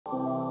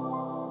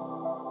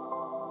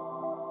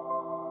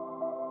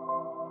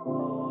Hello,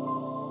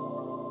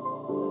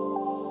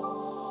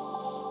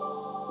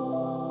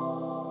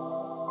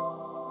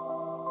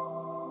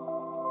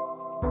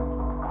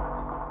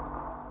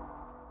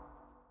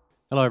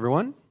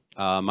 everyone.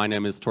 My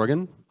name is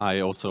Torgin. I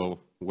also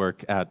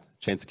work at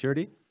Chain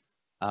Security.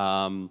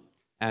 And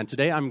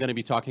today I'm going to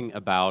be talking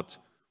about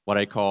what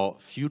I call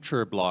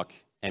future block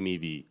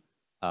MEV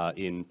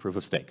in proof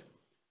of stake.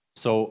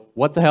 So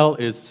what the hell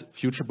is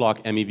future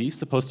block MEV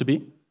supposed to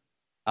be?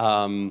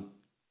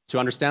 To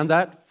understand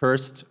that,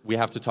 first we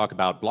have to talk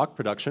about block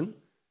production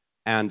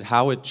and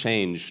how it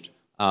changed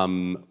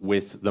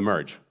with the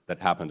merge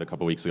that happened a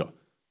couple weeks ago.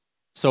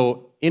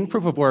 So in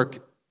proof of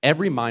work,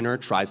 every miner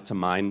tries to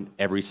mine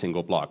every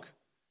single block.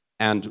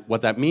 And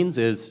what that means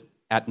is,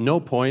 at no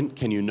point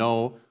can you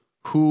know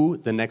who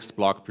the next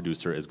block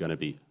producer is going to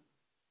be.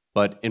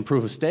 But in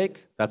proof of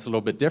stake, that's a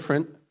little bit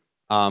different.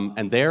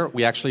 And there,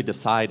 we actually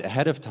decide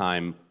ahead of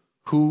time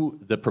who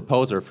the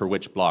proposer for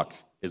which block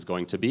is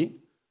going to be.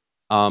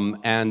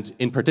 And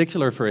in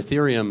particular for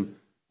Ethereum,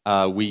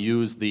 we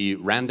use the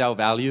Randau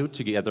value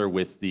together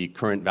with the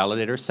current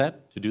validator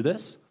set to do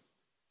this.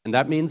 And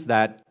that means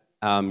that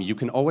you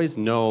can always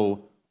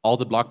know all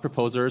the block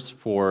proposers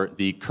for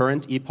the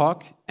current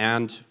epoch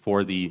and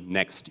for the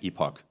next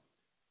epoch.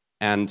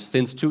 And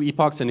since 2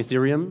 epochs in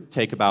Ethereum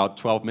take about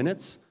 12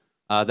 minutes,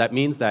 that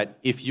means that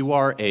if you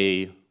are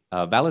a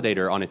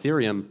validator on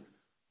Ethereum,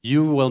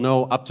 you will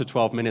know up to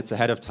 12 minutes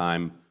ahead of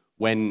time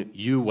when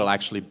you will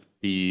actually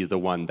be the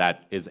one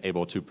that is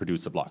able to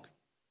produce a block.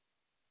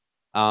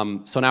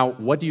 So now,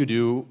 what do you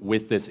do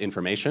with this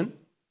information?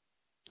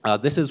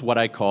 This is what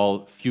I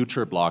call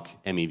future block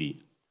MEV.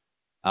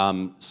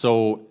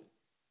 So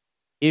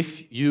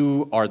if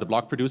you are the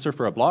block producer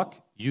for a block,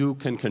 you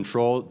can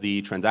control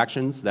the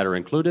transactions that are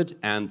included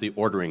and the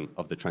ordering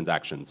of the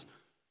transactions.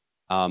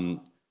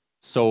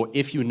 So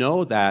if you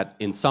know that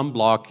in some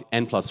block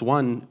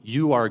n+1,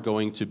 you are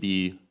going to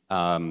be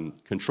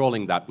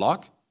controlling that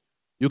block,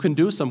 you can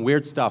do some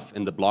weird stuff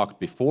in the block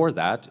before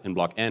that, in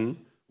block n,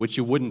 which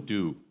you wouldn't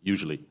do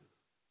usually.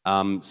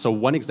 So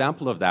one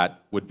example of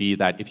that would be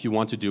that if you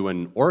want to do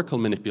an oracle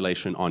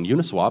manipulation on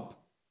Uniswap,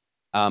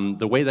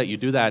 the way that you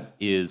do that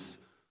is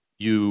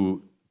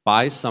you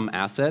buy some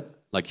asset,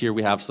 like here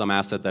we have some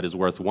asset that is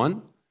worth 1,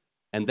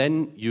 and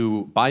then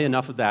you buy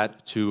enough of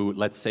that to,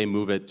 let's say,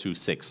 move it to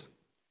 6.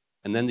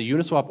 And then the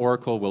Uniswap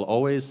oracle will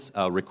always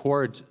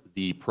record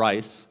the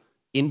price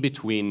in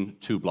between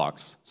 2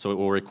 blocks. So it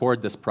will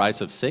record this price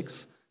of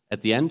 6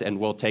 at the end, and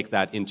we'll take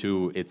that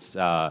into its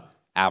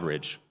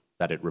average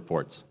that it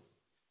reports.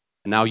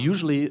 And now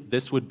usually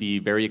this would be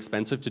very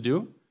expensive to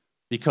do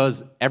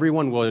because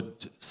everyone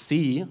would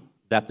see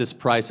that this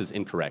price is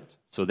incorrect.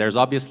 So there's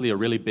obviously a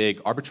really big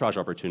arbitrage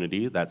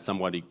opportunity that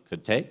somebody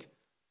could take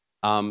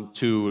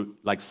to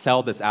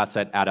sell this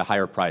asset at a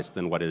higher price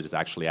than what it is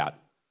actually at.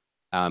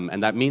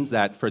 And that means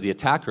that for the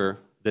attacker,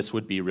 this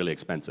would be really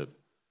expensive.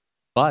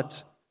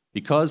 But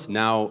because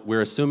now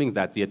we're assuming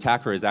that the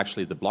attacker is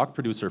actually the block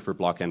producer for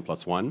block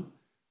n+1,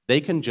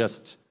 they can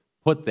just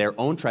put their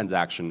own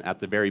transaction at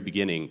the very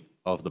beginning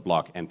of the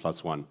block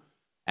n+1.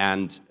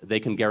 And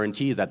they can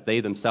guarantee that they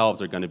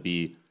themselves are going to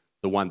be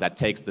the one that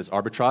takes this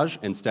arbitrage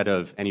instead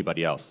of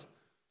anybody else.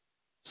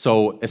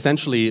 So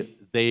essentially,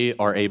 they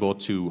are able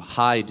to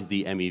hide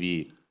the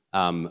MEV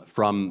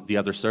from the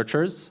other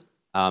searchers.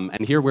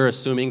 And here we're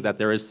assuming that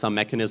there is some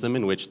mechanism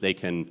in which they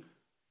can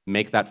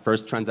make that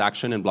first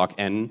transaction in block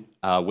N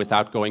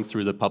without going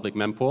through the public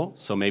mempool.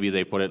 So maybe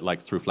they put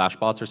it through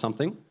flashbots or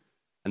something.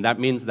 And that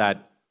means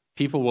that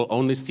people will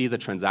only see the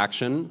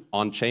transaction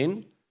on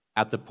chain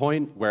at the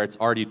point where it's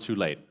already too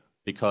late,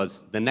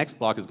 because the next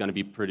block is going to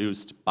be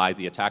produced by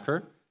the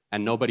attacker,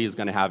 and nobody is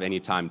going to have any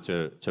time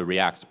to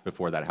react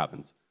before that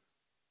happens.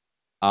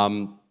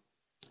 And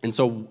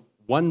so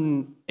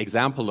one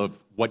example of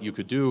what you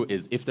could do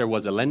is if there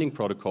was a lending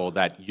protocol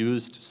that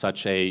used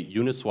such a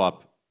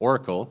Uniswap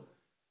oracle,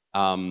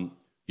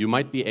 you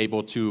might be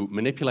able to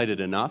manipulate it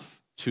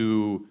enough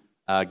to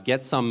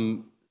get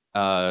something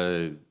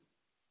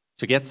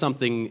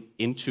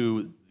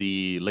into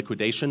the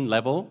liquidation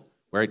level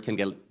where it can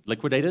get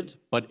liquidated,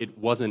 but it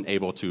wasn't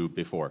able to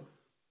before.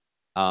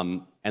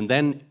 And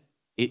then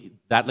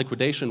that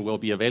liquidation will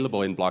be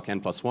available in block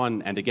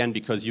n+1, and again,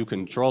 because you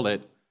control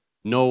it,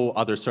 no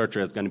other searcher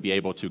is going to be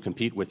able to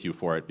compete with you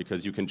for it,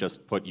 because you can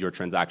just put your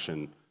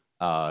transaction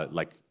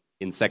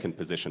in second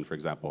position, for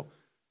example,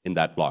 in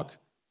that block.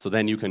 So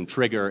then you can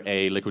trigger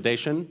a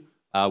liquidation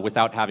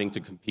without having to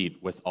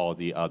compete with all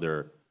the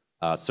other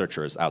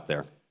searchers out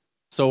there.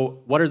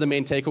 So what are the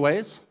main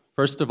takeaways?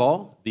 First of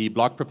all, the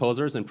block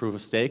proposers in proof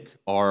of stake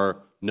are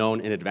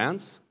known in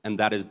advance, and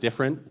that is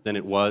different than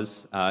it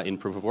was in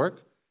proof of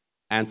work.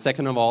 And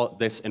second of all,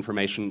 this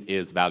information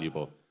is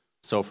valuable.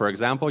 So for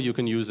example, you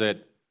can use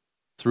it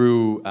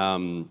through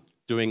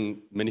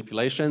doing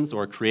manipulations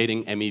or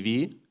creating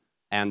MEV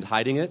and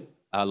hiding it,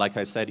 like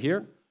I said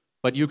here.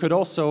 But you could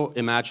also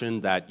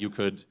imagine that you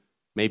could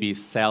maybe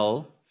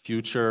sell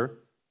future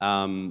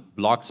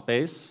block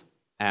space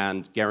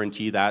and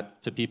guarantee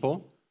that to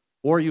people.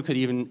 Or you could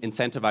even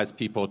incentivize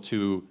people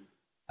to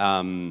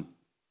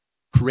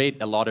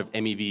create a lot of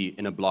MEV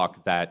in a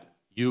block that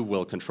you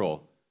will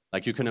control.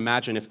 Like you can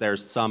imagine if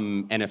there's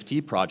some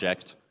NFT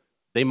project,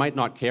 they might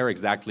not care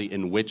exactly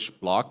in which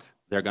block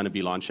they're going to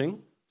be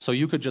launching. So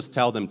you could just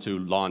tell them to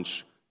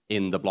launch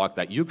in the block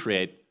that you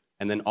create,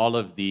 and then all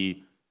of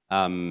the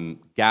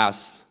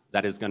gas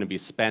that is going to be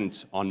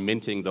spent on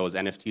minting those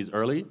NFTs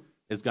early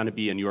is going to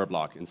be in your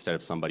block instead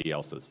of somebody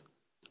else's.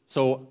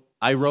 So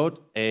I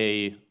wrote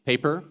a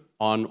paper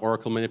on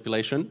Oracle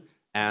manipulation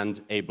and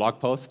a blog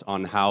post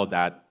on how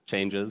that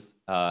changes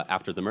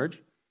after the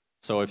merge.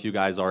 So if you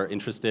guys are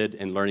interested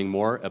in learning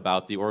more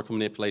about the Oracle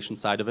manipulation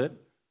side of it,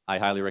 I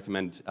highly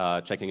recommend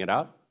checking it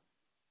out.